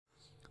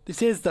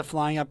This is the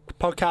Flying Up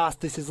podcast.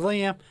 This is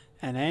Liam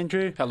and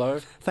Andrew. Hello.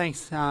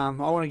 Thanks. I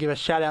want to give a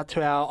shout out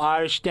to our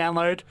Irish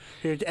download,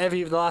 who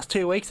the last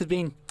 2 weeks has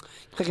been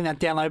clicking that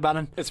download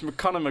button. It's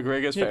Conor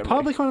McGregor's family.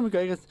 Probably Conor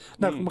McGregor's.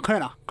 No,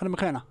 McKenna. Conor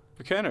McKenna.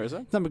 McKenna, is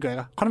it? It's not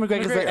McGregor. Conor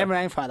McGregor's the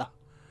MMA fighter.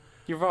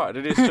 You're right,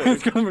 it is true.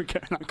 It's Conor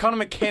McKenna. Conor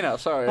McKenna,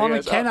 sorry. Oh,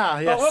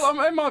 McKenna, yes. Oh,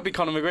 well, it might be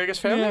Conor McGregor's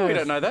family. Yes. We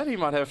don't know that. He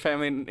might have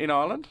family in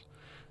Ireland.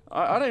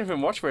 I don't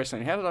even watch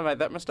wrestling. How did I make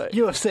that mistake?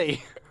 UFC.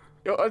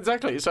 Oh,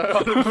 exactly. So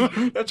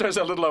that shows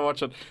how little I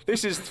watch it.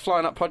 This is the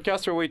Flying Up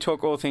podcast, where we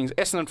talk all things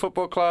Essendon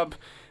Football Club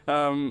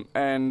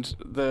and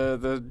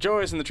the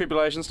joys and the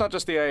tribulations, not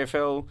just the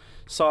AFL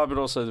side, but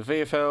also the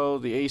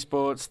VFL, the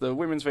esports, the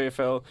women's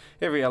VFL,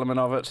 every element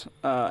of it,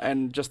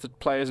 and just the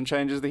players and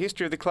changes, the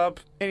history of the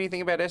club,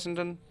 anything about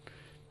Essendon,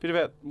 bit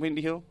about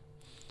Windy Hill.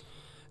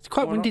 It's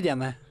quite windy down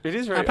there. It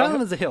is very. Apparently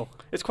there's a hill.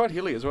 It's quite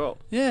hilly as well.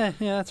 Yeah,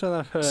 that's what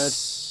I've heard.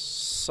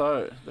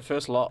 So the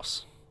first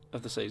loss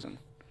of the season.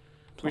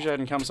 Wish it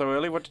hadn't come so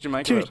early. What did you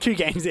make of it? Two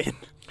games in.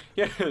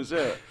 Yes,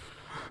 yeah.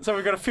 So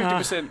we've got a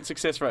 50%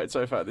 success rate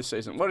so far this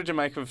season. What did you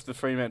make of the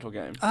Fremantle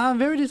game?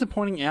 Very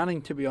disappointing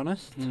outing, to be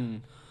honest.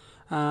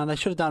 They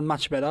should have done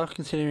much better,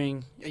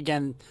 considering,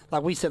 again,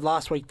 like we said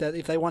last week, that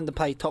if they wanted to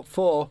play top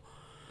four,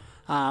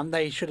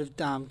 they should have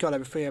got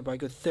over Freo by a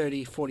good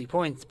 30, 40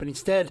 points. But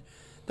instead,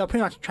 they were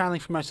pretty much trailing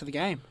for most of the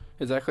game.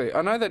 Exactly.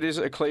 I know that is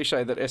a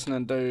cliche that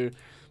Essendon do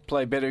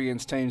play better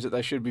against teams that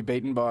they should be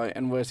beaten by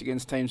and worse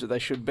against teams that they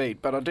should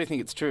beat, but I do think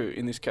it's true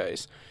in this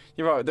case.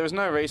 You're right, there was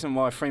no reason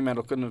why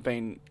Fremantle couldn't have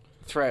been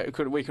we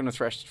couldn't have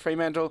thrashed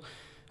Fremantle.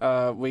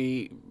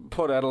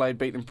 Port Adelaide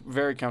beat them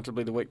very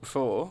comfortably the week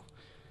before.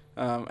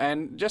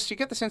 And just you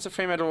get the sense that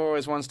Fremantle were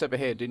always one step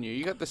ahead, didn't you?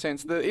 You got the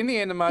sense that in the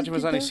end the margin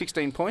was only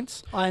 16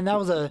 points. And that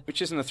was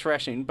which isn't a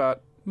thrashing,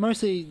 but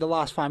mostly the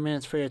last 5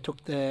 minutes Freo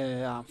took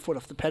their foot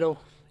off the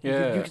pedal.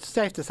 Yeah. You could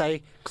safe to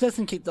say, because they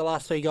didn't keep the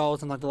last 3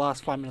 goals in like the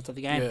last 5 minutes of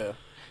the game. Yeah.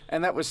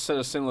 And that was sort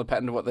of similar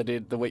pattern to what they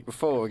did the week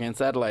before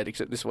against Adelaide,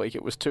 except this week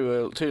it was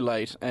too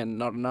late and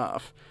not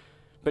enough.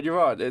 But you're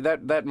right,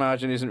 that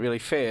margin isn't really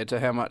fair to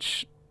how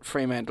much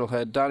Fremantle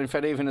had done. In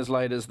fact, even as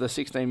late as the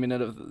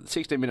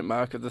 16-minute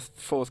mark of the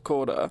fourth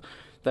quarter,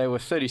 they were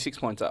 36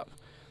 points up.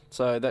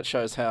 So that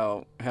shows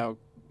how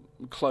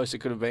close it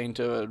could have been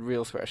to a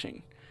real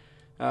thrashing.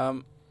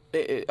 I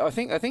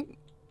think.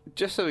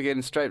 Just sort of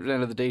getting straight down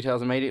to the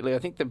details immediately, I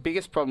think the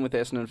biggest problem with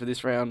Essendon for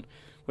this round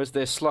was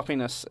their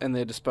sloppiness and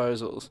their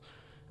disposals.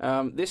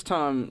 This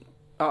time,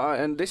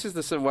 and this is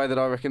the sort of way that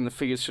I reckon the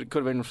figures could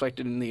have been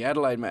reflected in the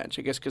Adelaide match.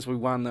 I guess because we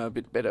won, they were a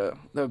bit better,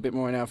 they were a bit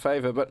more in our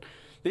favour. But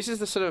this is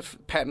the sort of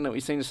pattern that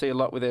we seem to see a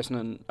lot with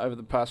Essendon over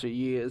the past few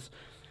years.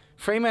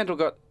 Fremantle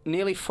got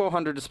nearly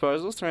 400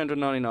 disposals,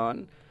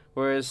 399,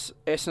 whereas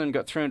Essendon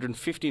got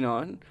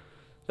 359.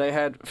 They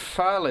had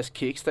far less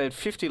kicks. They had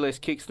 50 less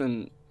kicks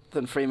than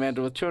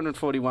Fremantle, with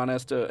 241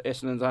 as to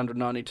Essendon's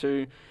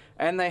 192,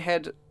 and they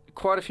had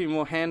quite a few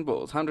more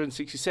handballs,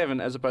 167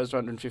 as opposed to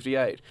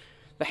 158.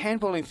 The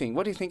handballing thing,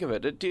 what do you think of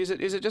it? Is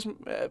it just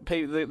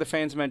the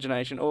fans'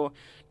 imagination, or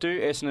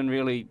do Essendon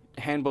really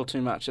handball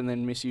too much and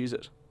then misuse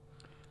it?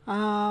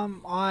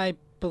 I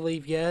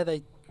believe,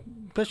 they,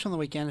 especially on the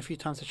weekend, a few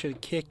times they should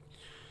have kicked.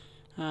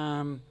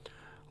 I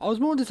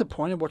was more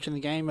disappointed watching the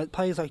game at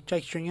players like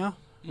Jake Stringer,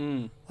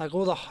 like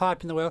all the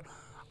hype in the world.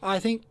 I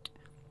think.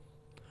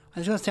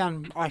 It's going to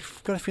sound...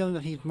 I've got a feeling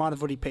that he might have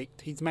already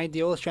peaked. He's made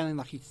the All-Australian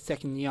like his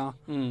second year,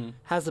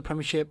 has the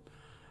premiership,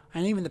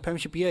 and even the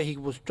premiership year he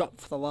was dropped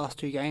for the last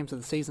 2 games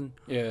of the season.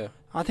 Yeah.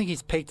 I think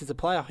he's peaked as a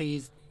player.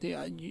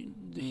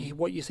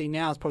 What you see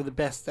now is probably the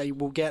best they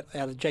will get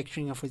out of Jake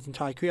Stringer for his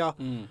entire career.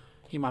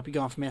 He might be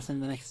going from Essendon in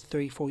the next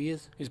 3-4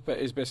 years. His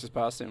best has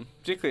passed him.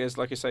 Particularly as,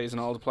 like you say, he's an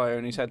older player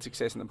and he's had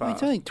success in the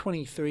past. He's only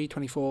 23,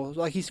 24.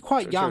 Like, he's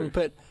quite young,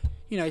 but...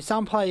 You know,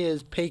 some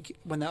players peak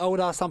when they're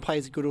older, some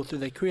players are good all through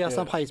their career,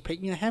 some players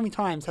peak. You know, how many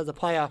times has a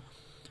player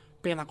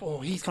been like, oh,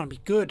 he's going to be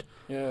good,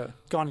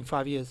 gone in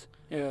 5 years?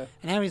 Yeah.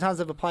 And how many times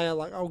have a player,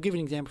 like, I'll give you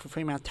an example for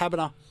Fremantle,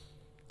 Tabiner,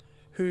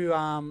 who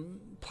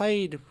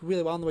played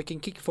really well on the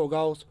weekend, kicked 4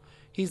 goals.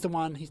 He's the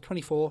one, he's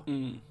 24.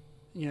 You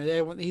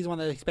know, he's the one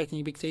they're expecting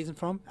a big season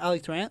from.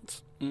 Alex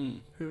Rance,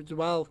 who as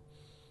well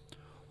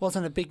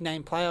wasn't a big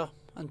name player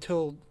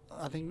until,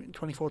 I think,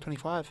 24,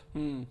 25.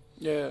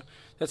 Yeah,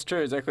 that's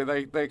true. Exactly.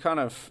 They kind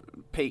of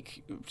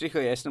peak,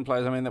 particularly Essendon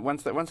players. I mean, that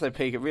once they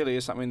peak, it really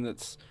is something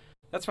that's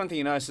one thing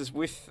you notice is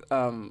with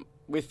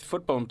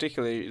football, in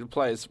particularly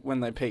players when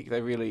they peak,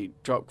 they really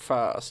drop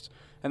fast,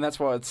 and that's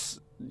why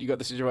you got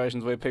the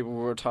situations where people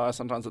will retire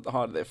sometimes at the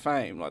height of their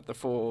fame, like the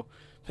 4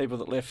 people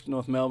that left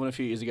North Melbourne a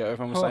few years ago.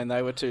 Everyone was saying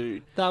they were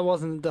too. That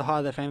wasn't the height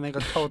of their fame. They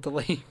got told to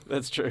leave.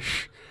 That's true,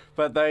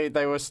 but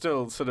they were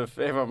still sort of,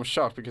 everyone was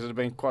shocked because it had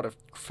been quite a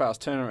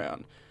fast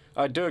turnaround.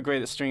 I do agree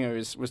that Stringer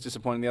was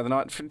disappointing the other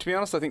night. To be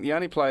honest, I think the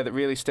only player that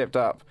really stepped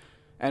up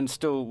and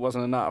still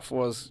wasn't enough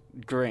was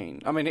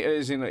Green. I mean,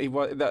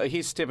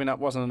 his stepping up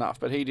wasn't enough,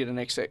 but he did an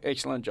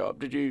excellent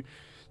job. Did you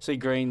see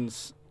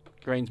Green's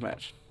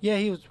match? Yeah,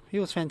 he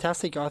was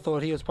fantastic. I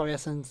thought he was probably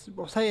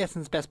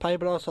Essendon's best player,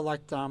 but I also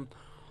liked.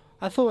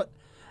 I thought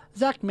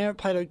Zach Merritt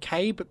played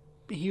okay, but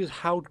he was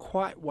held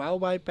quite well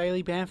by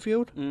Bailey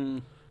Banfield,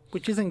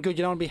 which isn't good.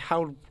 You don't want to be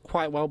held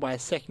quite well by a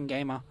second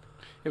gamer.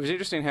 It was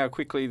interesting how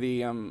quickly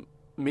the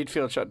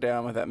midfield shut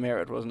down with that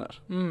Merritt, wasn't it?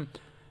 And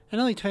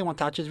only 21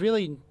 touches,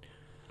 really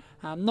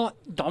not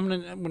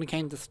dominant when it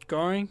came to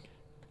scoring.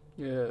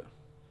 Yeah.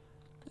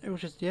 It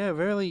was just,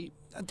 really...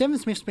 Devon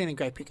Smith's been a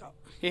great pickup.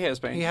 He has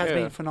been. He has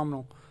been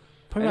phenomenal.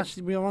 Pretty much,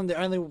 we were one of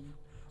the only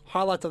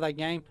highlights of that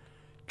game.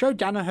 Joe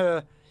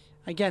Danaher,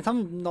 again,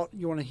 something not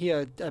you want to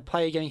hear, a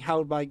player getting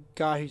held by a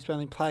guy who's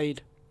only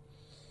played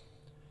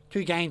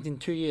 2 games in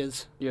 2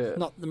 years. Yeah.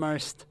 Not the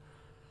most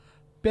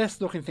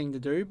best-looking thing to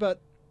do,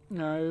 but,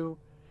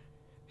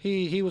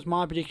 he was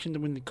my prediction to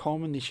win the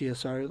Coleman this year,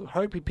 so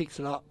hope he picks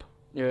it up.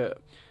 Yeah.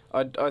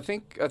 I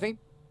think I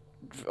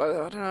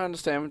don't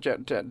understand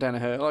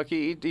Danaher. Like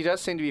he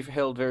does seem to be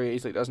held very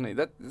easily, doesn't he?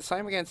 That the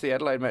same against the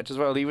Adelaide match as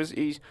well.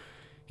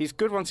 He's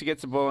good once he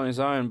gets the ball on his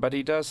own, but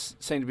he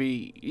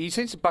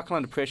seems to buckle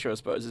under pressure, I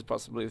suppose, is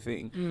possibly the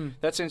thing.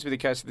 That seems to be the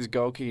case with his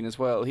goal kicking as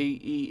well.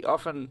 He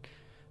often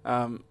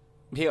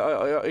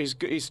he's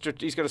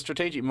got a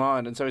strategic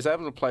mind, and so he's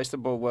able to place the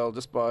ball well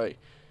just by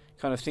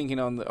kind of thinking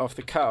off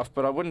the cuff.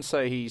 But I wouldn't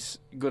say he's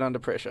good under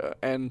pressure,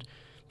 and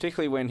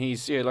particularly when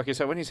he's like you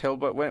said, when he's held,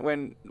 but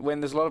when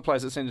there's a lot of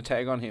players that seem to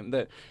tag on him,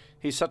 that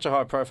he's such a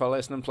high profile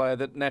Essendon player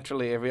that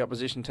naturally every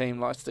opposition team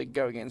likes to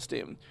go against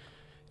him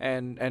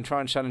and try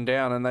and shut him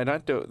down, and they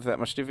don't do it with that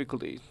much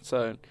difficulty.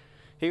 So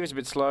he was a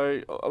bit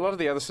slow. A lot of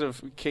the other sort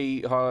of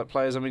key highlight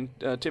players, I mean,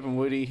 Tippin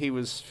Woody, he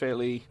was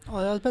fairly... Oh,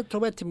 I was about to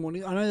talk about Tim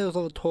Woody. I know there was a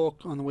lot of talk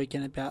on the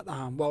weekend about,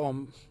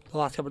 on the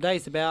last couple of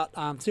days, about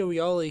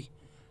Sirioli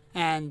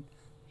and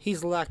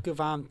his lack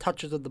of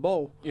touches of the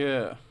ball.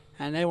 Yeah.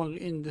 And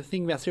the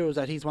thing about Cyril is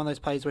that he's one of those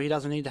players where he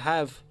doesn't need to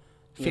have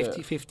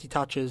 50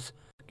 touches.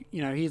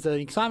 He's an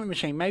excitement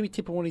machine. Maybe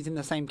Tipper Woody's in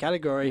the same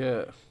category,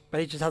 but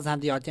he just hasn't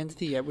had the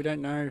identity yet. We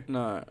don't know.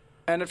 No.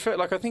 And I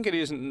think it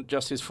isn't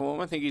just his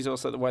form. I think he's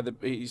also the way that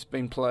he's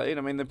been played.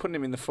 I mean, they're putting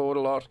him in the forward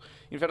a lot.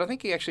 In fact, I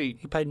think he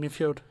played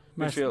midfield.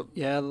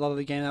 A lot of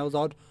the game. That was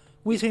odd.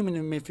 With him in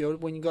the midfield,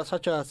 when you've got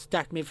such a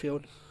stacked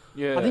midfield.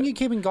 Yeah. I think you're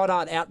keeping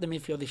Goddard out the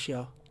midfield this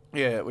year.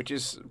 Yeah, which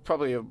is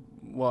probably a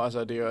wise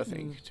idea, I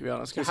think, to be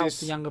honest. To help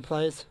the younger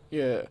players.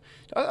 Yeah.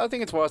 I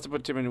think it's wise to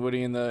put Tippin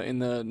Woody in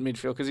the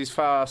midfield because he's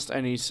fast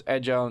and he's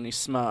agile and he's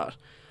smart.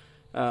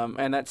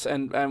 And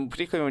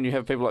particularly when you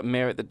have people like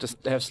Merritt that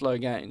just have slow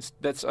gains.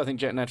 That's, I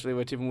think, naturally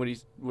where Tippin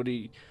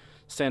Woody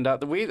stand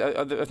up. I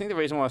think the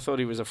reason why I thought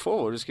he was a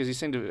forward is because he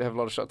seemed to have a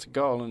lot of shots at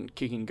goal and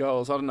kicking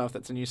goals. I don't know if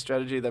that's a new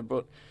strategy they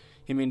brought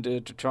him in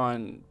to try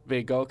and be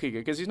a goal kicker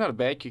because he's not a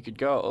bad kick at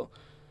goal.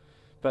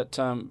 But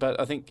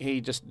I think he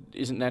just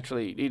isn't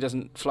naturally. He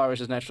doesn't flourish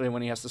as naturally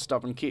when he has to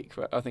stop and kick.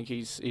 But I think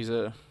he's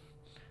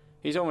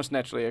almost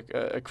naturally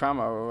a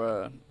crummer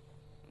or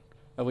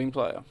a wing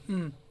player.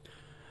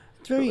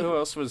 Who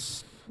else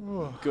was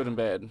good and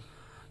bad?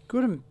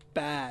 Good and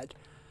bad.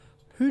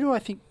 Who do I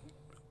think?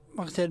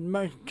 Like I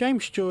said,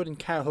 James Stewart and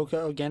Cale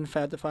Hooker again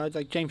failed to fire.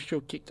 Like James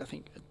Stewart kicked, I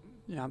think,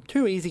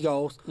 2 easy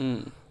goals.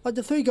 Like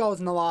the 3 goals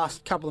in the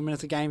last couple of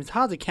minutes of the game. It's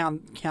hard to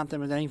count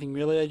them as anything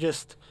really. They're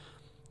just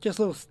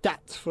little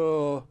stats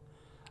for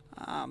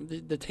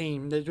the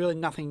team. There's really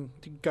nothing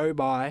to go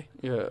by.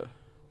 Yeah.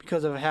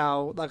 Because of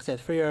how, like I said,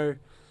 Freo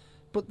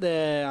put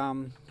their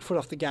foot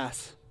off the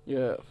gas.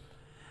 Yeah.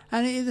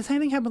 And the same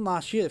thing happened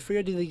last year.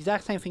 Freo did the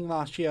exact same thing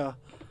last year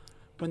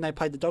when they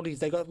played the Doggies.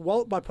 They got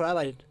walloped by Port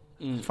Adelaide,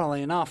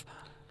 funnily enough.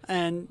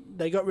 And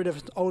they got rid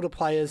of older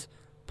players,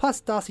 plus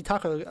Darcy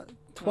Tucker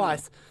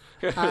twice.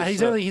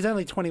 He's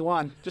only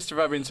 21. Just to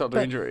rub insult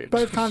to injury.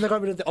 Both times they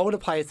got rid of the older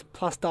players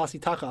plus Darcy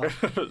Tucker.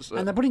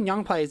 And they're putting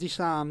young players.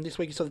 This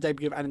week you saw the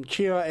debut of Adam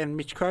Shearer and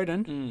Mitch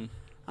Croden.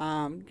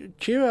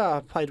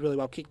 Shearer played really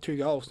well, kicked 2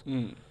 goals.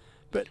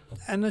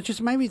 And it's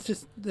just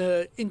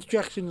the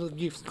introduction of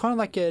youth. It's kind of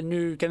like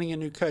getting a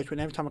new coach. When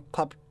every time a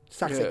club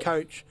sacks a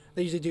coach,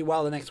 they usually do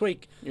well the next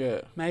week.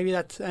 Yeah. Maybe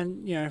that's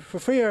for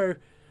Freo,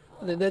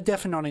 they're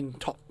definitely not in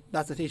top.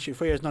 That's the issue.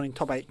 Freo's not in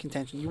top 8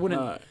 contention. You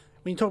wouldn't. No.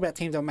 When you talk about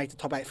teams that will make the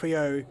top 8,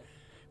 Freo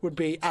would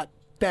be, at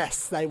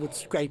best, they would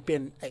scrape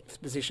in 8th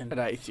position. At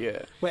 8th,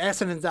 yeah. Where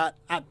Essendon's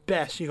at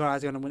best, you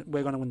guys we're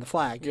going to win the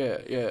flag.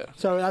 Yeah.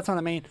 So that's what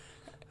I mean.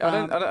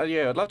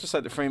 I'd love to say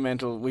that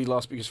Fremantle, we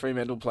lost because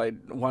Fremantle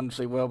played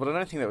wonderfully well, but I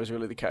don't think that was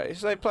really the case.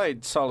 They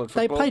played solid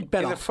football. They played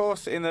better.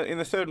 In the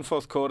 3rd and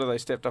 4th quarter, they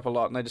stepped up a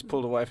lot and they just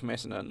pulled away from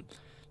Essendon.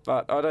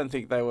 But I don't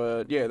think they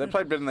were... Yeah, they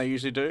played better than they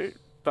usually do.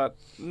 But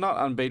not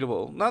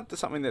unbeatable. Not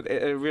something that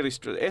really...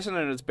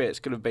 Essendon at its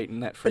best could have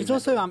beaten that Fremantle.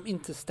 But it's also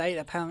interstate,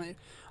 apparently.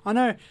 I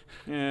know.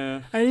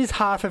 Yeah. And it is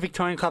hard for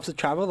Victorian clubs to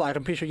travel. Like,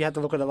 I'm pretty sure you have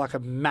to look at it like a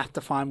map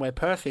to find where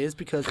Perth is,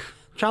 because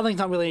travelling's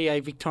not really a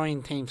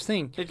Victorian team's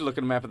thing. You need to look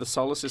at a map of the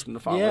solar system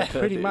to find where Perth is. Yeah,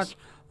 pretty much.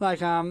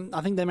 Like,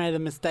 I think they made a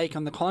mistake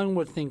on the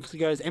Collingwood thing, because it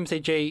goes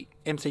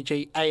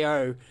MCG,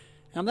 AO.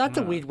 And that's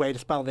a weird way to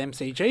spell the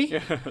MCG.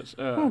 Yes.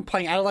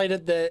 Playing Adelaide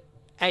at the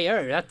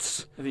AO,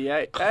 that's... The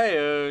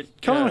AO.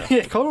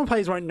 Collingwood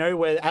players won't know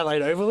where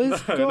Adelaide Oval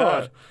is.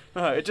 No,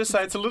 it just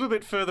say it's a little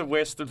bit further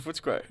west than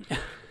Footscray.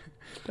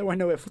 They won't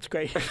know where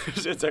Footscray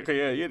is. Exactly,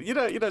 yeah. You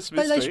know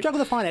Smith They Street. struggle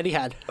to find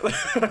Etihad.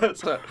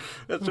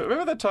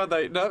 Remember that time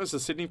that was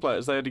the Sydney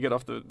players, they had to get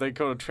off they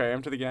called a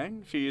tram to the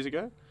game a few years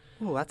ago?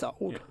 Oh, that's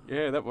old.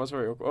 Yeah, that was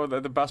very awkward. Or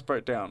the bus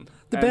broke down.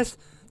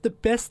 The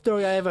best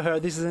story I ever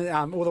heard, this is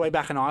all the way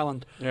back in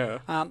Ireland. Yeah.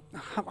 I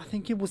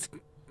think it was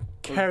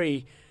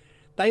Kerry.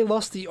 They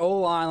lost the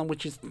All Ireland,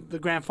 which is the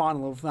grand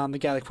final of the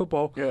Gaelic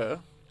football. Yeah.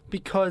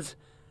 Because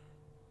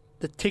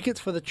the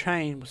tickets for the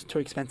train was too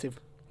expensive.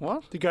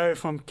 What? To go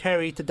from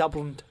Kerry to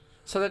Dublin.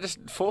 So they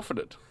just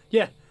forfeited?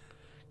 Yeah.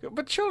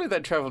 But surely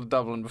they'd travelled to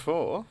Dublin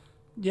before.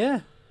 Yeah.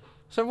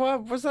 So why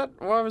was that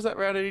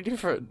round any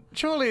different?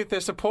 Surely if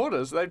their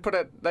supporters, they could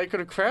have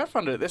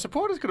crowdfunded it. Their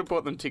supporters could have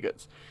bought them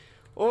tickets.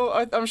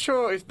 Or I'm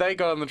sure if they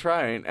got on the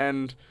train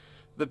and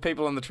the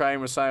people on the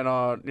train were saying,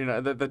 "Oh,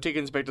 the ticket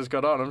inspectors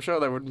got on," I'm sure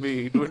they would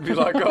be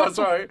like, "Oh,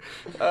 sorry,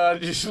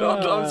 I'm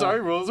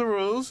sorry, rules are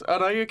rules. I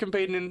know you're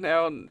competing in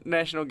our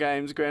national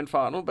games grand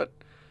final, but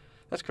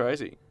that's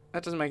crazy.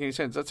 That doesn't make any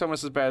sense. That's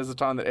almost as bad as the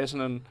time that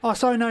Essendon." Oh,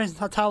 sorry, no,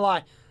 I'll tell a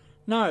lie.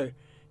 No,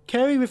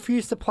 Kerry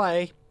refused to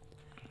play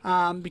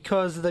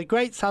because the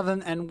Great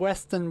Southern and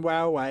Western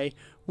Railway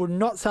would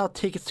not sell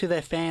tickets to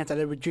their fans at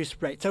a reduced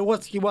rate. So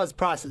it was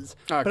prices,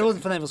 okay. But it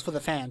wasn't for them, it was for the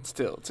fans.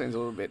 Still, it seems a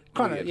little bit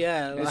kind weird. of,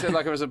 yeah. It sounded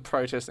like it was a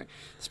protesting.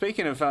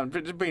 Speaking of,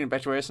 just bringing it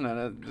back to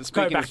Essendon,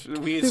 speaking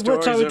of weird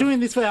stories. So we're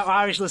doing this for our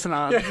Irish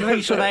listener,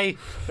 making sure they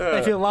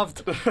feel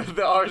loved.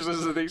 The Irish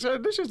listeners think, so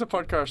this is a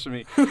podcast for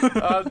me.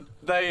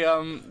 They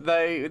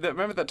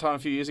remember that time a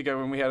few years ago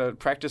when we had a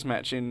practice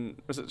match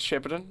was it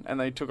Shepparton, and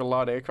they took a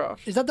light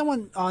aircraft? Is that the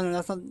one? Oh no,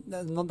 that's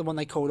not the one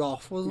they called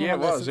off. Wasn't yeah, it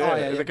was.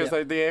 Yeah, because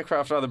yeah. The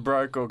aircraft either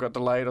broke or got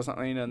delayed or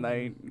something, and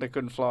they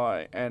couldn't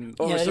fly, and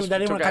they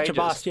didn't want to catch a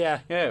bus.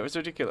 Yeah, it was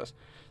ridiculous.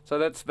 So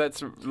that's. It's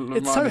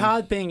so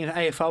hard being an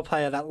AFL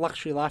player, that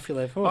luxury life you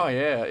live. Oh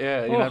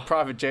yeah. You know,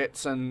 private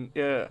jets and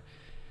yeah.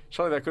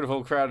 Surely they could have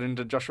all crowded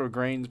into Joshua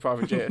Green's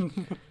private jet.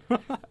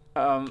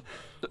 I'm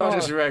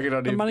just ragging on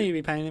him. The money you'd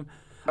be paying him.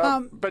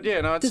 But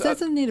yeah, no. Does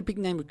Essendon need a big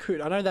name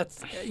recruit? I know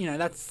that's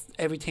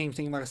every team's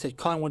thing. Like I said,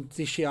 Collingwood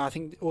this year, I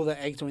think all the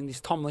eggs are in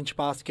this Tom Lynch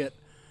basket,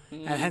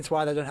 and hence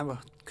why they don't have a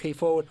key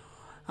forward.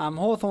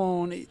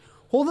 Hawthorn's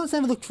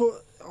never looked for.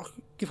 I'll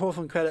give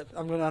Hawthorn credit.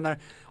 I know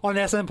on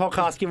the Essendon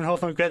podcast, giving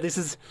Hawthorn credit. This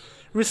is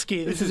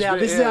risky. This is our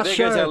show.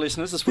 There goes our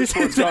listeners. The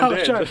switchboard's gone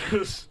dead.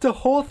 To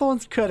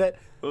Hawthorn's credit,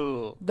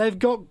 Ooh. they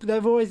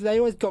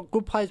always got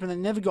good players, but they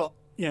never got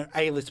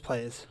A-list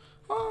players.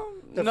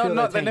 They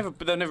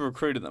never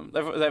recruited them.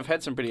 They've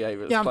had some pretty A-list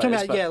players. Yeah, I'm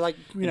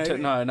talking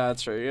about no,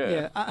 that's true.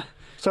 Yeah.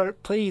 So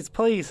please,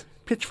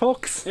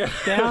 pitchforks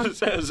down.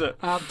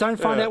 Don't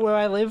find out where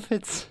I live.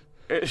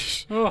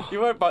 You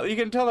won't bother. You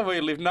can tell them where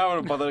you live. No one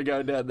will bother to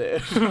go down there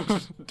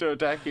to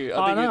attack you.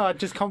 I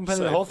just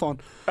complimented Hawthorn.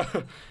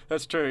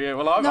 That's true. Yeah.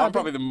 Well, I'm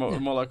probably the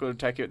more likely to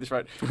attack you at this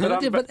rate.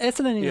 But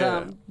Essendon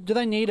is. Do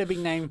they need a big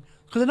name?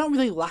 Because they're not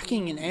really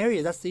lacking in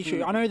areas. That's the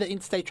issue. I know that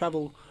interstate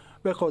travel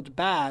record's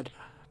bad,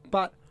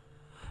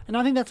 and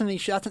I think that's an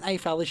issue. That's an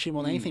AFL issue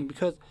more than anything,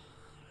 because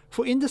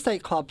for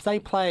interstate clubs, they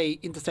play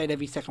interstate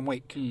every second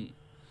week.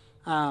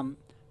 For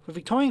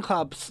Victorian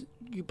clubs,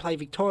 you play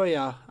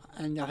Victoria.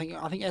 And I think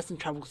Essendon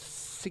travels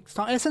 6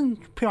 times. Essendon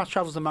pretty much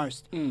travels the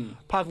most,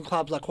 apart from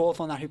clubs like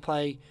Hawthorn who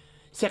play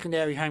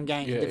secondary home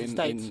games in different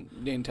states.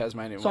 In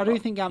Tasmania. So I do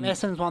think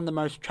Essendon's one of the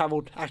most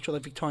travelled actually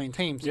Victorian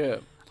teams. Yeah.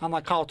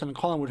 Unlike Carlton and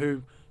Collingwood,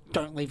 who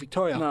don't leave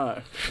Victoria.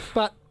 No.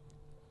 But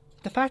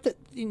the fact that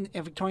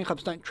Victorian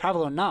clubs don't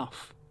travel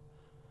enough,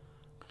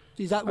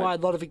 is that why a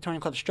lot of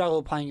Victorian clubs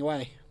struggle playing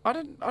away? I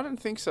don't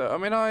think so. I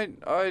mean,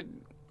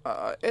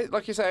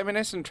 like you say, I mean,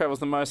 Essendon travels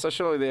the most, so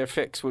surely their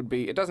effects would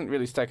be. It doesn't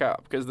really stack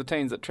up because the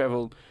teams that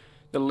travel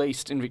the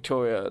least in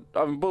Victoria.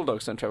 I mean,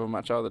 Bulldogs don't travel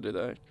much either, do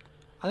they?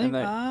 I think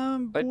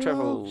they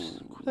travel.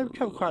 They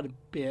travel quite a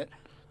bit.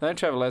 They don't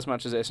travel as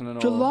much as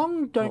Essendon.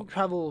 Geelong don't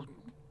travel.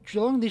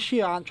 Geelong this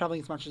year aren't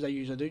travelling as much as they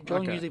usually do.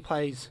 Geelong usually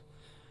plays.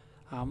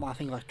 I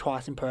think like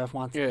twice in Perth,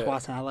 twice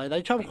in Adelaide.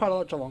 They travel quite a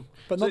lot, Geelong,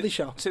 but not this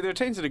year. So there are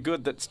teams that are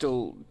good that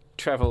still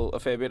travel a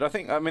fair bit. I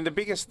think. I mean,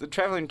 the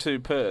travelling to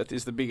Perth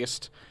is the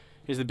biggest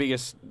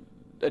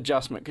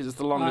adjustment because it's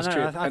the longest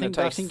trip. I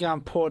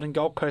think Port and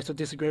Gold Coast will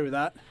disagree with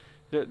that.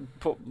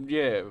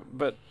 Yeah,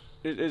 but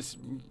it's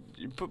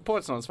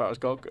Port's not as far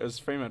as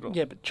Fremantle.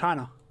 Yeah, but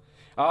China.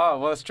 Oh,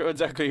 well, that's true.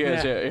 Exactly.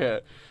 Yes, yeah.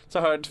 So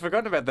I'd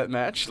forgotten about that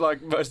match,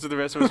 like most of the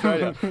rest of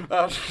Australia.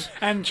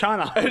 And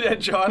China.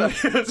 And China.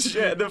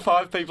 The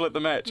 5 people at the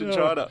match in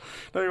China.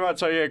 No, you're right.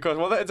 So yeah, of course.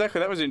 Well,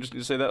 that was interesting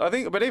to see that. I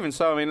think, but even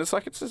so, I mean, it's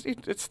like it's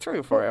 3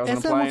 or 4 hours on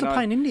a plane. Essendon wants to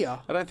play in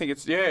India. I don't think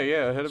it's. Yeah.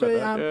 I heard about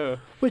that. Yeah.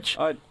 Which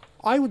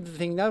I would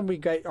think that would be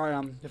great.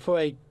 Before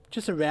they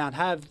just around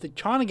have the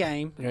China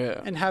game.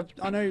 Yeah. And have,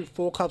 I know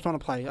 4 clubs want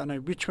to play. I know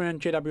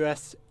Richmond,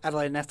 GWS,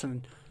 Adelaide, and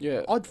Essendon.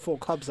 Yeah. Odd 4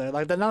 clubs though.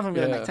 Like none of them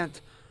really make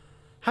sense.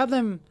 Have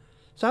them.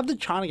 So have the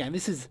China game.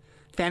 This is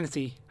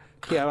fantasy.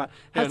 Yeah,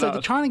 right.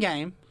 The China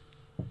game,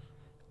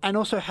 and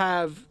also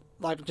have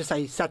just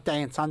say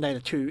Saturday and Sunday the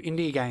 2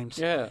 India games.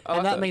 Yeah,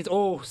 and that means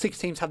all 6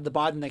 teams have the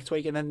bye the next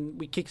week, and then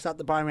we kickstart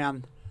the bye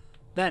round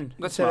then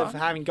That's instead of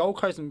smart. having Gold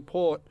Coast and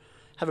Port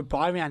have a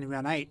bye round in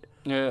round 8.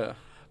 Yeah.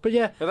 But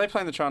yeah, Are they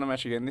playing the China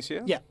match again this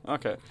year? Yeah.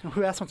 Okay.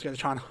 who else wants to go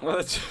to China? Well,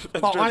 that's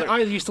Well, true. I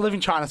used to live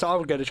in China, so I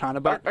would go to China.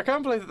 But I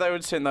can't believe that they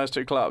would send those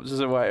two clubs as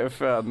a way of.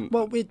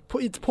 well,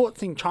 it's Port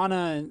thing.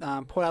 China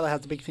and Port Adelaide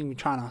has a big thing with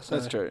China. So.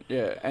 That's true.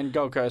 Yeah, and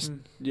Gold Coast.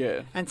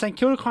 Yeah. And St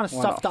Kilda kind of Why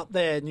stuffed not? up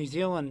their New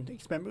Zealand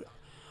experiment.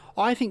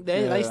 I think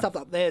they Yeah. stuffed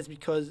up theirs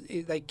because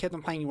they kept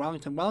on playing in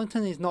Wellington.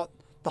 Wellington is not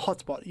the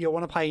hotspot. You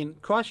want to play in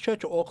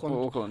Christchurch or Auckland.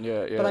 Well, Auckland.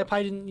 Yeah. But they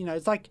played in,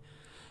 it's like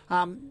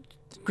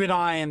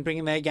Gridiron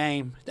bringing their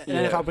game. The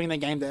Yeah. NFL bringing their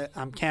game to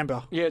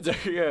Canberra. Yeah, to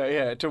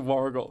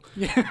Warragul.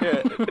 Yeah.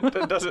 Yeah,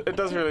 it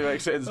doesn't really make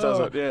sense, does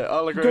Oh. it? Yeah,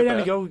 I'll agree Go with down,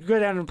 that. go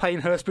down and play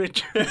in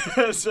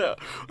Hurstbridge. So,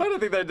 I don't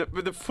think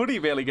but the footy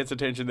barely gets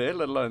attention there,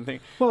 let alone thing.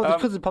 Well,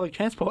 because of public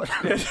transport.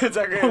 Yeah,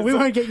 exactly. We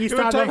won't get you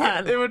started on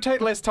that. It would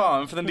take less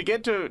time for them to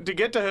get to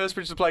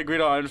Hurstbridge to play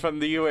Gridiron from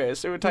the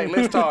US. It would take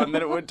less time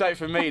than it would take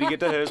for me to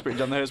get to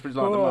Hurstbridge on the Hurstbridge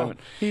line at the moment.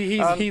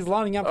 He's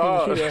lining up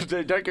for the future.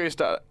 Dude, don't get me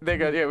started. There you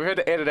go. Yeah, we've had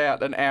to edit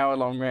out an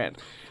hour-long rant.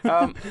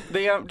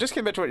 Just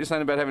getting back to what you're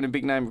saying about having a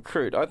big name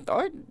recruit.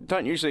 I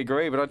don't usually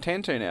agree, but I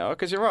tend to now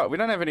because you're right. We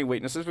don't have any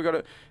weaknesses. We've got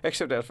to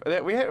accept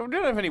that we don't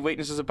have any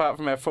weaknesses apart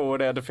from our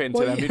forward, our defence,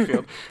 and our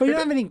midfield. But you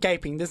don't have any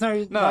gaping. There's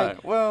no. No.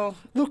 Well,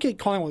 Look at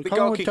Collingwood. the goal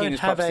Collingwood kicking don't is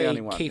have perhaps the a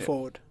only one, key yeah.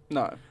 forward.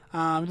 no.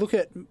 Look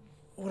at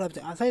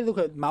I say. Look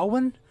at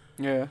Melbourne.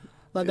 Yeah.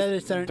 Like they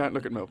just don't. Don't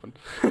look at Melbourne.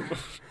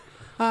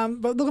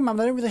 But look at Melbourne.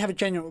 They don't really have a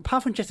genuine.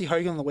 Apart from Jesse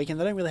Hogan on the weekend,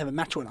 they don't really have a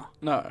match winner.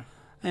 No.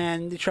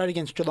 And they showed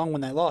against Geelong when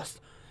they lost.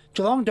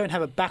 Geelong don't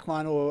have a back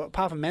line or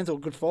apart from Menzel, a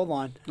good forward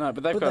line. No,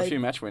 but they've got a few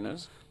match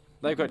winners.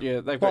 They've got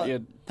your.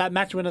 That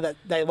match winner that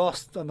they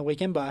lost on the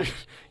weekend by.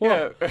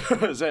 Yeah, so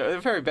they're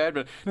very bad,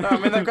 but no, I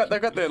mean they've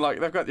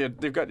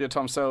got your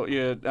Tom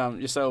your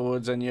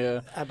Selwoods and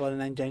your Ablett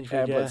and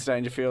Dangerfield. Ablett,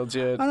 Dangerfields,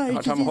 your I know,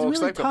 it's Tomahawks.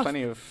 really They've got tough.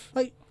 plenty of.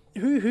 Like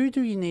who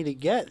do you need to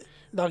get?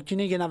 Like do you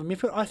need to get another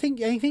midfield? I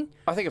think anything.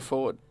 I think a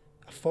forward.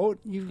 A forward.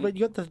 You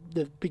got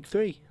the big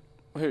three.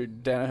 Who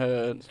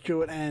Danaher?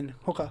 Stewart and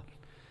Hooker.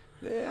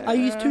 Yeah. Are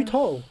you too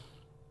tall?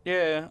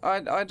 Yeah,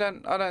 I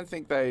don't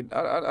think they.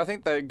 I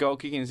think the goal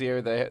kicking is the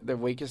area they're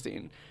weakest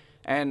in,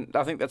 and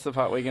I think that's the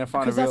part where you're going to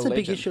find Because a real that's a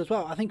legend. big issue as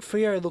well. I think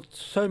Freo looked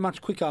so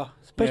much quicker,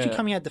 especially Yeah.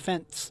 coming out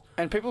defence.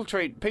 And people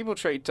treat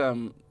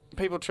Danaher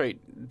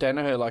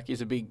like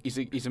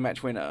he's a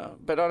match winner,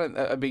 but I don't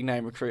a big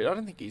name recruit. I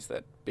don't think he's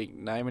that big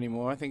name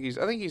anymore. I think his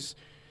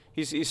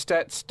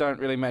stats don't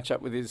really match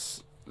up with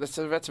his. That's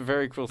a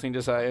very cruel thing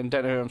to say. And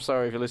Danaher, I'm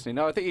sorry if you're listening.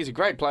 No, I think he's a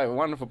great player, a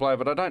wonderful player,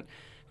 but I don't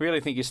really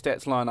think his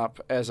stats line up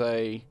as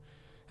a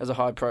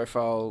high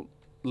profile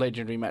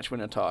legendary match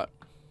winner type.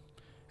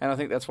 And I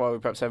think that's why we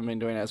perhaps haven't been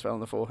doing as well in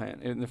the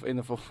forehand in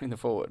the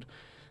forward.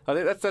 I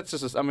think that's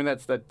just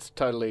that's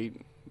totally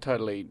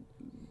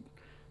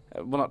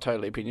well, not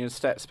totally opinion, it's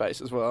stat space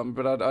as well.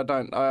 But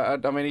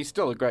I mean he's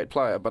still a great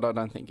player, but I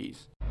don't think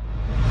he's.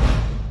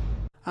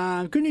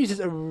 Good news is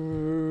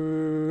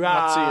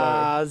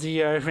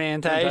Razio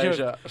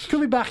Fantasia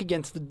could be back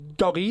against the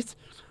Doggies,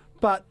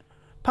 but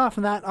apart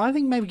from that, I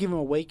think maybe give him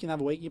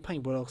another week. You're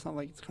playing Bulldogs, it's not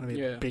like it's going to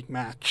be a big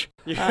match.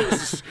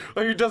 Yes.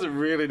 Well, he doesn't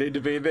really need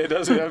to be there,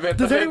 does he?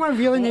 Does anyone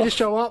really need to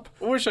show up?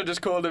 Wisho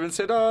just called him and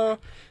said,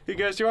 he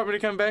goes, do you want me to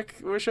come back,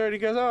 Wisho? And he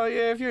goes,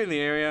 yeah, if you're in the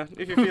area,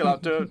 if you feel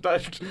up to it. I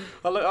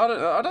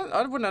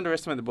wouldn't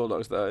underestimate the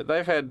Bulldogs, though. They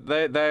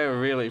are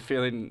really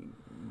feeling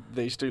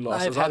these two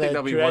losses. I think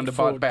they'll be one to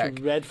fight back.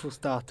 Dreadful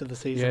start to the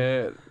season.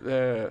 Yeah.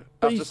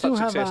 But After you still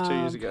such have success 2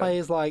 years ago.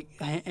 players like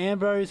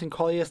Ambrose and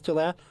Collier still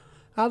out.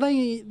 Are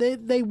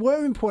they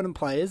were important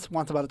players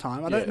once upon a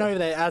time. I don't know if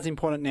they're as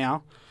important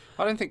now.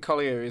 I don't think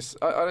Collier is.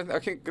 I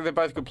think they're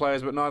both good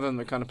players, but neither of them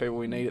are the kind of people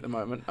we need at the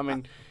moment. I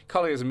mean,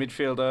 Collier's a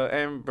midfielder.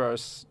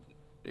 Ambrose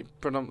he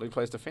predominantly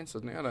plays defence,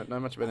 doesn't he? I don't know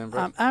much about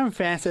Ambrose. Aaron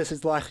Francis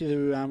is likely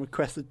to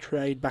request a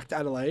trade back to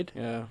Adelaide.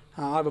 Yeah.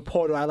 Either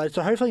Port or Adelaide.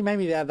 So hopefully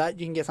maybe out of that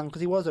you can get something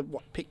because he was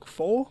pick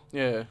 4.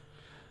 Yeah.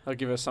 I'll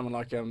give us someone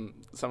like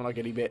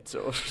Eddie Betts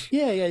or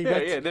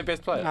Yeah, their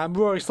best player.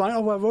 Rory Sloane.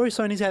 Oh well, Rory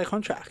Sloane is out of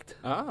contract.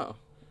 Oh,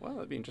 well,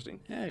 that'd be interesting.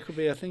 Yeah, it could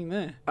be a thing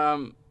there.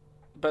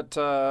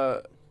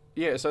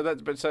 Yeah.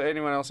 So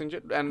anyone else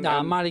injured? And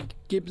Marty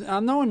Gibbs.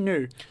 No one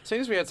knew.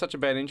 Seeing as we had such a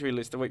bad injury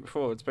list the week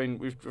before,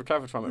 we've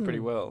recovered from it pretty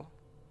well.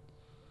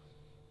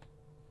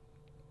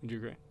 Would you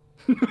agree?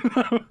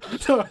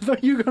 So I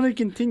thought you were going to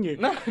continue.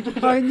 No,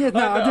 I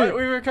do.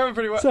 We recovered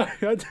pretty well. Sorry,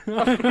 Why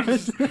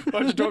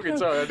are you talking?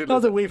 Sorry, I didn't. That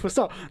was a weird full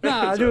stop. No,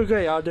 I do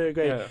agree.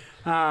 Yeah.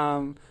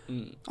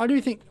 I do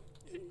think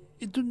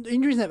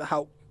injuries never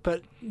help,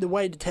 but the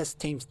way to test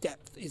teams'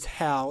 depth is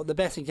how the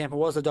best example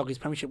was the Doggies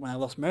Premiership when they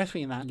lost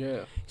Murphy in that.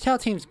 Yeah. It's how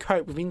teams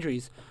cope with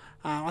injuries.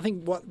 I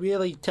think what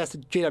really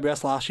tested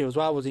GWS last year as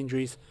well was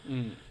injuries.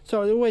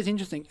 So it's always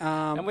interesting.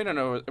 And we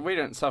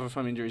don't suffer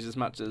from injuries as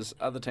much as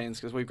other teams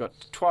because we've got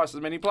twice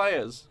as many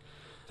players,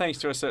 thanks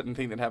to a certain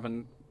thing that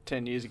happened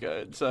 10 years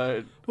ago.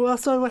 So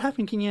what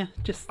happened? Can you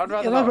just I'd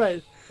rather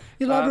elaborate?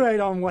 Elaborate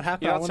on what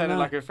happened. You're not sounding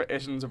like a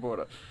Essendon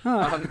supporter.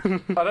 I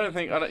don't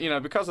think,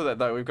 because of that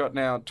though, we've got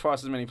now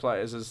twice as many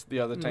players as the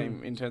other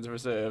team in terms of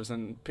reserves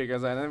and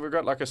pickers, and we've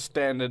got like a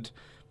standard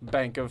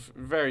bank of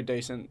very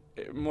decent,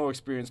 more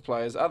experienced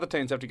players. Other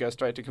teams have to go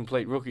straight to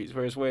complete rookies,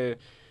 whereas we've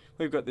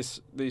got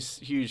this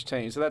huge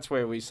team. So that's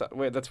where we've got a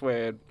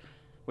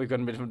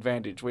bit of an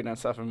advantage. We don't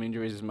suffer from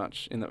injuries as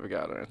much in that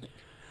regard, I don't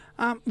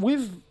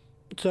think.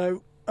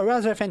 So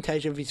Eraso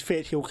Fantasia, if he's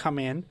fit, he'll come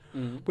in,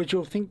 which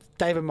you'll think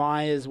David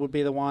Myers would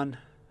be the one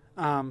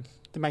to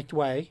make the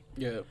way.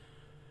 Yeah.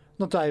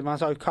 Not David Myers,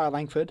 sorry, Kyle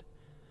Langford.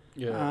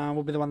 Yeah.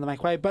 Will be the one to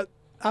make way. But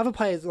other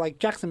players like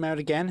Jackson Merritt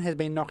again has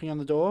been knocking on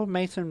the door.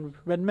 Mason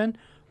Redman,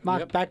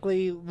 Mark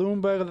Backley,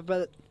 Leuenberger,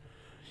 but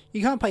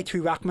you can't play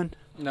two ruckmen.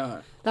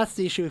 No. That's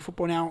the issue with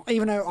football now.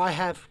 Even though I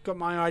have got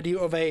my idea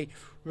of a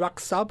ruck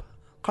sub,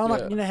 kind of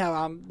like, you know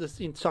how this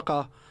in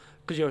soccer,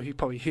 because you're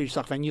probably a huge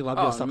soccer fan, you love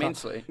your soccer.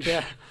 Immensely.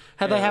 Yeah.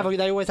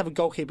 They always have a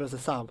goalkeeper as a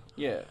sub.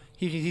 Yeah.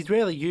 He's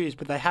rarely used,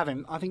 but they have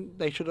him. I think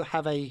they should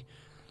have a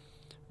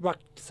ruck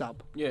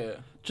sub. Yeah.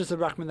 Just a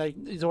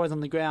ruckman. He's always on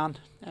the ground,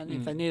 and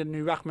if they need a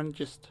new ruckman,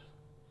 just...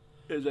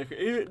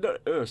 Exactly.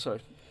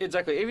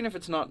 Exactly. Even if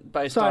it's not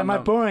based Sorry, on... am I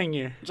boring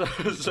you?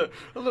 So,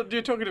 look,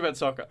 you're talking about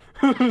soccer.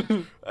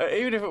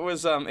 Even if it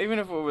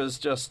was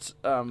just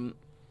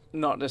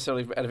not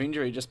necessarily out of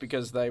injury, just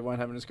because they weren't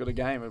having as good a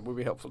game, it would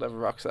be helpful to have a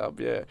ruck sub.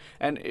 Yeah.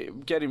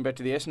 And getting back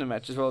to the Essendon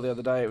match as well the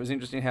other day, it was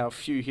interesting how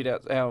few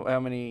hitouts, how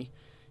many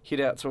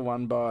hitouts were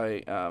won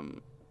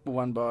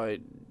by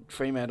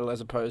Fremantle as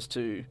opposed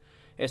to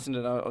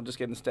Essendon. I'll just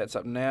get the stats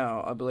up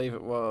now. I believe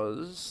it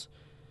was.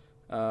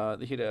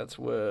 The hitouts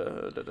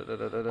were...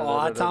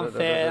 it's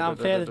unfair.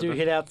 Unfair to do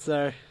hitouts,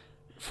 though.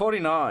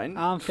 49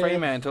 unfair.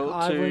 Fremantle to...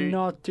 I would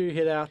not do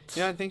hitouts.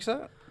 You don't think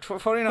so?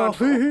 49... Oh,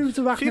 who was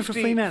the ruckman for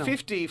Fremantle?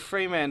 50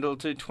 Fremantle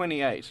to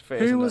 28 for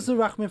Who Essendon. was the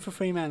ruckman for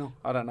Fremantle?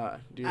 I don't know.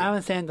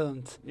 Aaron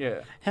Sandilands.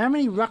 Yeah. How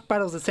many ruck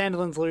battles did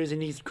Sandilands lose in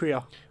his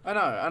career? I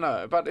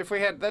know. But if we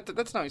had...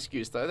 That's no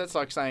excuse, though. That's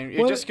like saying,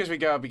 just because we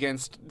go up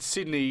against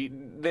Sydney,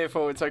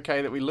 therefore it's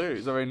okay that we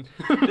lose. I mean,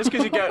 just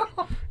because you go...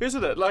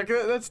 Isn't it? Like,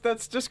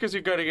 that's just because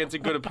you're going against a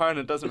good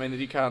opponent doesn't mean that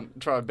you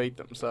can't try and beat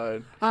them,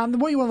 so...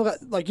 What you want to look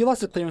at... Like, you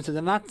lost the clearances,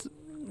 and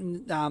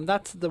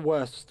that's the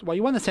worst. Well,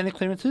 you won the centre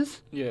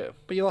clearances. Yeah.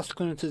 But you lost the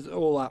clearances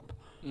all up.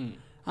 You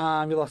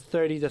lost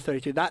 30 to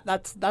 32.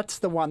 That's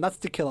the one. That's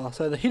the killer.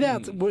 So the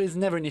hitouts is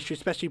never an issue,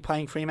 especially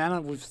playing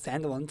Fremantle with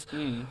Sandilands.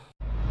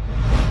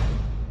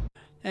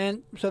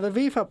 And so the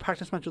VFL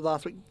practice match was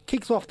last week.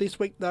 Kicks off this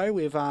week, though,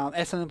 with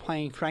Essendon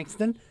playing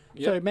Frankston.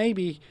 Yep. So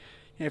maybe...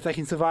 if they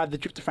can survive the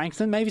trip to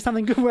Frankston, maybe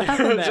something good will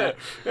happen there.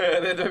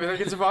 They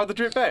can survive the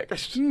trip back.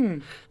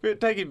 We're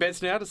taking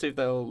bets now to see if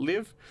they'll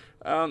live.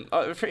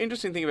 The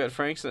interesting thing about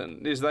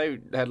Frankston is they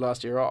had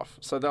last year off,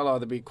 so they'll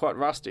either be quite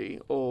rusty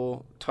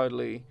or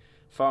totally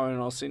firing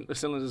all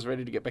cylinders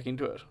ready to get back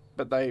into it.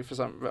 But they, for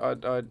some, I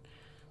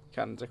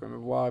can't exactly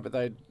remember why, but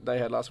they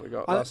had last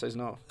season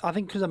off. I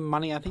think because of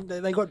money. I think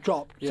they got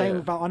dropped. Yeah. Same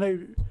with, I know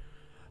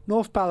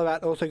North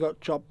Ballarat also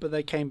got dropped, but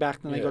they came back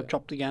and they got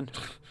dropped again.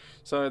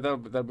 So that'll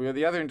be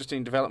the other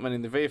interesting development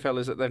in the VFL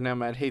is that they've now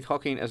made Heath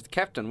Hocking as the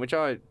captain, which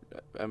I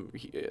am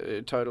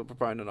a total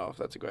proponent of.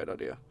 That's a great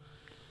idea.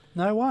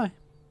 No, why?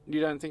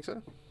 You don't think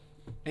so?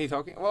 Heath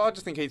Hocking? Well, I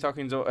just think Heath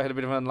Hocking's had a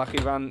bit of an unlucky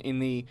run in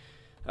the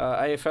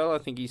AFL. I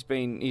think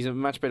he's a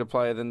much better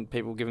player than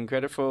people give him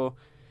credit for.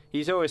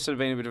 He's always sort of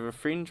been a bit of a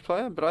fringe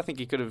player, but I think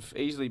he could have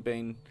easily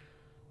been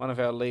one of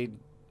our lead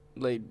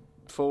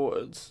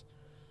forwards.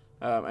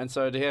 And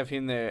so to have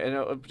him there,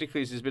 and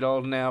particularly he's a bit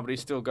older now, but he's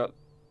still got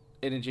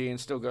energy and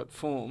still got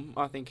form,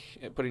 I think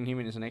putting him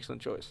in is an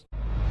excellent choice.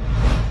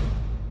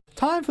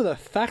 Time for the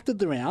fact of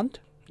the round.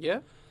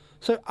 Yeah.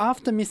 So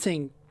after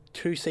missing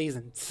 2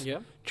 seasons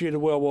due to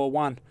World War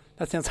One,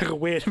 that sounds like a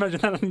weird. Imagine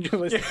that on your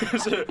list.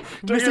 Yeah,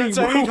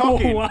 missing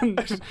World War One.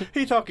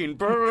 He's talking,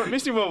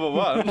 missing World War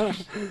One.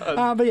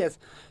 But yes,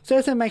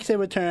 Essendon makes their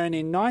return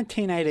in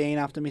 1918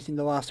 after missing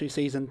the last 2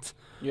 seasons.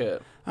 Yeah.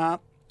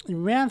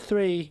 In round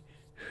 3,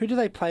 who do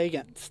they play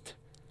against?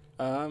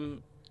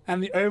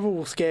 And the Oval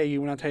will scare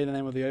you when I tell you the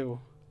name of the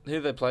Oval. Who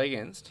do they play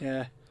against?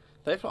 Yeah.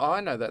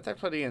 I know that. They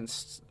played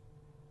against...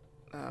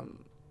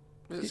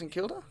 was it St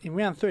Kilda? In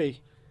round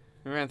 3.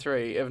 In round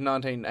 3 of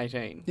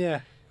 1918. Yeah.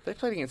 They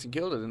played against St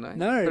Kilda, didn't they?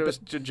 No. But it was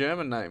a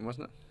German name,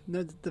 wasn't it?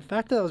 No, the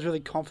fact that I was really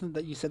confident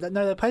that you said that.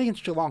 No, they played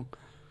against Geelong.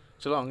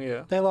 Geelong,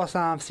 yeah. They lost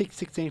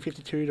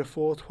 6-16-52 to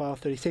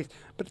 4-12-36.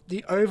 But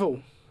the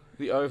Oval.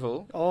 The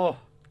Oval? Oh,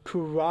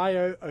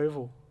 Corio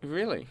Oval.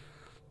 Really?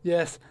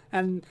 Yes,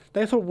 and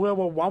they thought World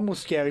War One was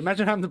scary.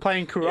 Imagine having to play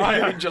in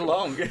Corio. In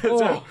Geelong.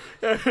 Oh.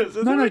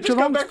 No,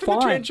 Geelong's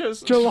fine.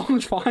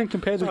 Geelong's fine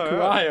compared to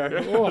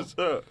Corio.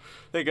 So,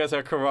 there goes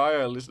our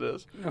Corio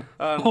listeners.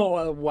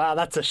 Wow,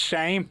 that's a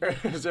shame.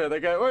 So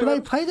they go, but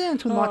they played there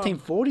until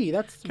 1940.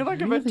 That's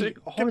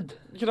odd.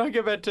 Can I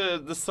go back to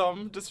the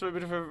Somme just for a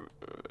bit of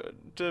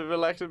to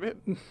relax a bit?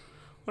 I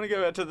want to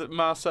go back to the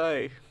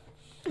Marseille.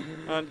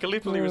 And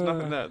Gallipoli was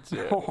nothing that.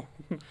 Yeah.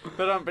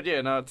 But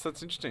yeah, no,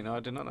 that's interesting. No, I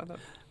did not know that.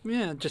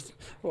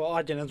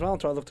 I didn't as well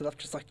until I looked it up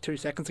just like 2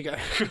 seconds ago.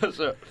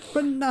 So,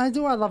 But no, I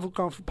love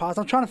going for pass.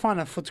 I'm trying to find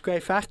a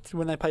Footscray fact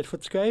when they played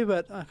Footscray,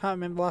 but I can't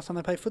remember the last time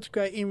they played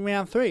Footscray in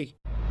round 3.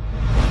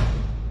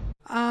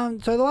 So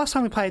the last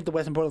time we played the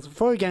Western Bulldogs,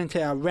 before we get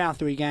into our round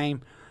 3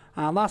 game,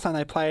 last time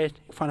they played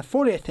in front of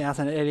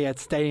 48,000 at Etihad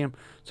Stadium.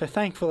 So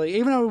thankfully,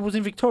 even though it was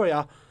in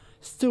Victoria,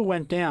 still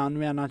went down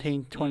round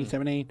 19,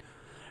 2017.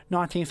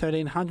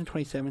 1913,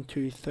 127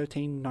 to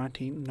 13,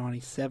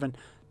 1997.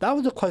 That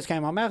was a close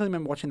game. I actually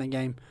remember watching that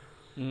game.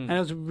 And it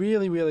was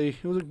really,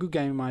 it was a good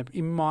game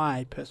in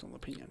my personal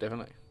opinion.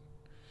 Definitely.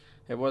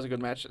 It was a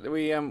good match.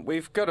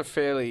 We've got a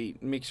fairly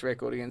mixed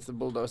record against the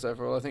Bulldogs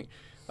overall. I think,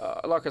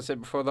 like I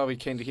said before, they'll be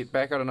keen to hit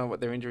back. I don't know what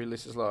their injury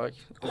list is like.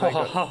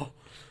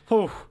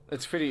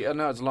 It's pretty. I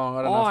know it's long.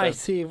 I don't know.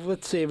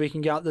 Let's see if we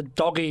can get out the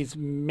Doggies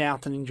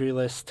mountain injury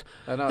list.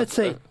 Let's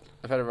see.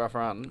 I've had a rough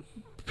run.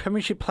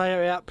 Premiership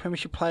player out,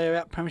 Premiership player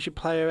out, Premiership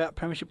player out,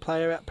 Premiership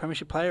player out,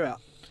 Premiership player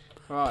out.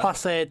 Right.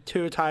 Plus they had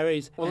 2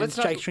 retirees,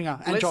 Jake Stringer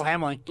and Joel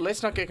Hamling.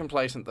 Let's not get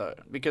complacent though,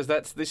 because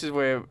this is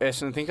where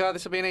Essendon think,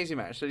 this will be an easy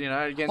match. So,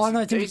 against. Oh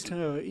no, it's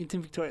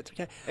in Victoria. It's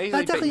okay.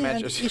 That's actually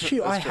an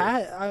issue I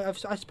had.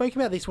 I spoke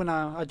about this when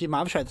I did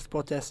my other show at the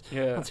Sports Desk.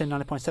 Yeah. On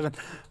 90.7.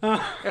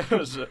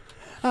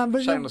 It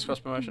was shameless cross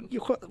promotion.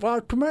 I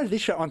promoted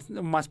this show on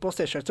my Sports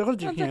Desk show, so I've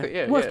got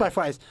to do works both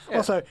ways. Yeah.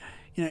 Also,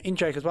 in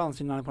Jake as well on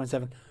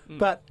 90.7.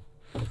 But.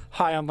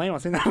 Hi, I'm Liam. I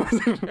think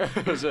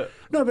that was it.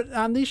 No, but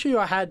the issue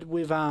I had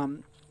with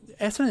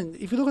Essendon,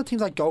 if you look at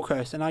teams like Gold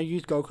Coast, and I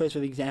use Gold Coast for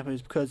the example,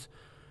 is because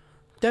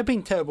they've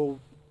been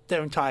terrible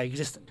their entire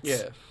existence.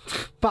 Yeah.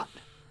 But,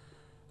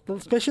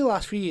 especially the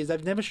last few years,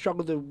 they've never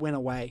struggled to win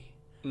away.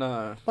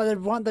 No.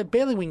 Like they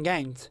barely win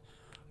games.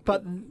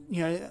 But,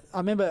 I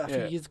remember a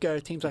few years ago,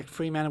 teams like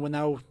Fremantle, when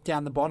they were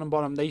down the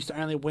bottom, they used to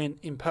only win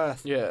in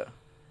Perth. Yeah.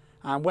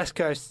 West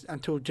Coast,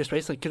 until just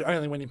recently, could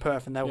only win in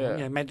Perth, and they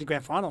were, made the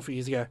grand final a few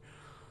years ago.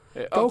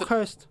 Yeah. Gold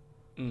Coast.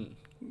 You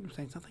were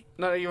saying something?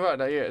 No, you're right.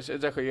 No, yes,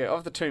 exactly. Yeah,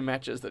 of the 2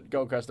 matches that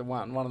Gold Coast have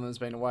won, one of them's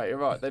been away. You're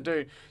right. They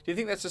do. Do you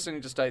think that's just an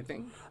interstate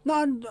thing? No,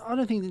 I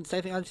don't think it's an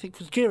interstate thing. I think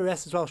because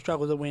GWS as well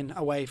struggled to win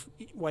away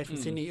from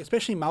Sydney,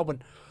 especially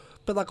Melbourne.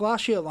 But like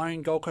last year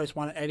alone, Gold Coast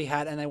won at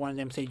Etihad and they won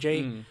at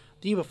MCG.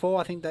 The year before,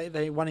 I think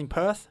they won in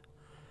Perth.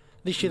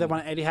 This year they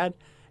won at Etihad,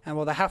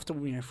 and they have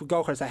to. For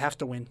Gold Coast, they have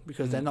to win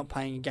because they're not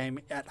playing a game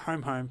at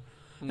home.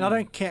 And I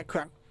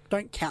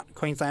don't count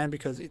Queensland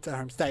because it's a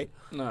home state.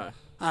 No.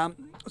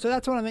 So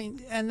that's what I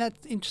mean, and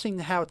that's interesting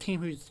how a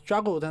team who's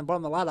struggled at the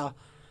bottom of the ladder,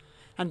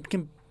 and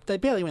they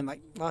barely win.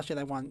 Like last year,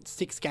 they won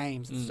 6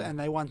 games, and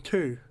they won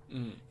 2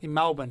 in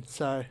Melbourne.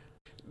 So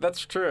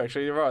that's true.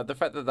 Actually, you're right. The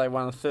fact that they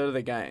won a third of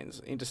their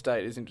games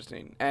interstate is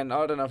interesting, and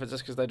I don't know if it's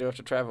just because they do have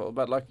to travel,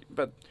 but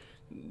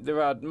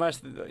there are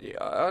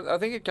I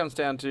think it comes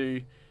down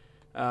to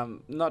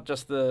not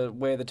just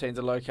where the teams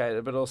are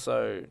located, but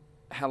also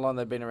how long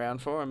they've been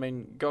around for. I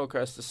mean, Gold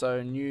Coast are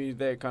so new;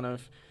 they're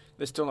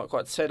still not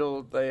quite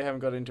settled. They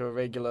haven't got into a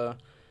regular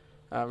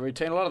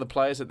routine. A lot of the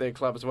players at their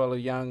club as well are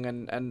young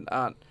and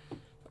aren't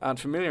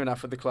familiar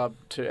enough with the club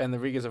and the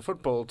rigours of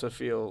football to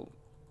feel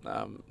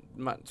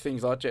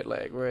things like jet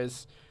lag.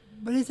 Whereas,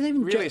 but isn't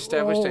even really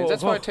established teams.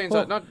 That's why teams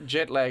like not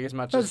jet lag as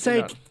much as.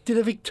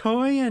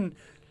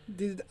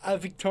 Did a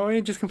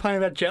Victorian just complain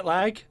about jet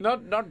lag?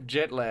 Not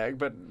jet lag,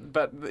 but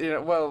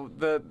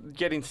the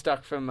getting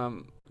stuck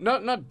from.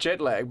 Not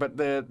jet lag, but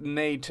the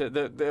need to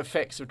the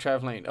effects of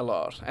travelling a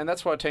lot, and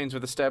that's why teams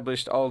with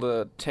established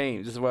older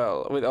teams as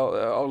well, with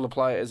older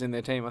players in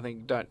their team, I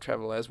think don't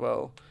travel as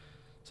well,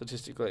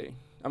 statistically.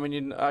 I mean,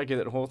 you'd argue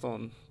that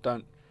Hawthorn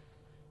don't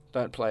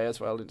play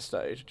as well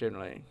interstate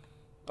generally.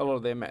 A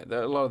lot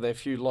of their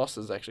few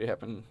losses actually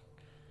happen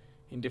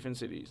in different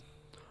cities.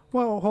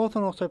 Well,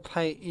 Hawthorn also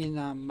play in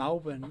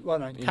Melbourne. Well,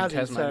 no, in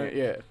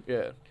Tasmania.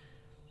 Yeah,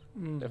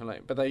 definitely.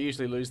 But they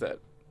usually lose that.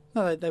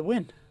 No, they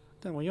win.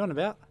 Don't know what you're on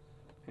about.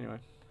 Anyway.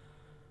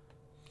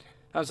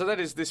 So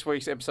that is this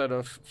week's episode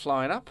of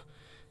Flying Up.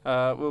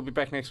 We'll be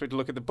back next week to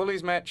look at the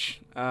Bullies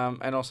match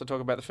and also talk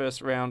about the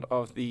first round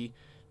of the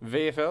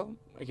VFL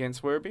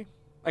against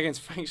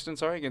Frankston,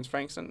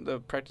 the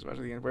practice match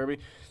against Werribee.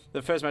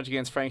 The first match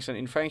against Frankston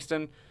in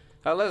Frankston.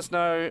 Let us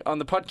know on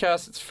the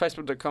podcast. It's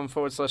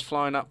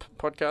facebook.com/Flying Up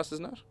podcast,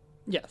 isn't it?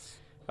 Yes.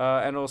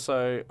 And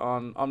also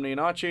on Omni and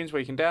iTunes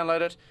where you can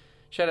download it.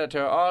 Shout out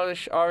to our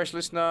Irish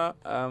listener.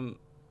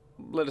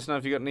 Let us know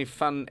if you've got any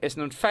fun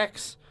Essendon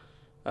facts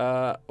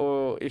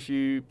or if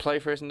you play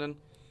for Essendon.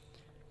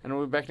 And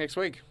we'll be back next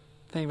week.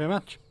 Thank you very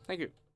much. Thank you.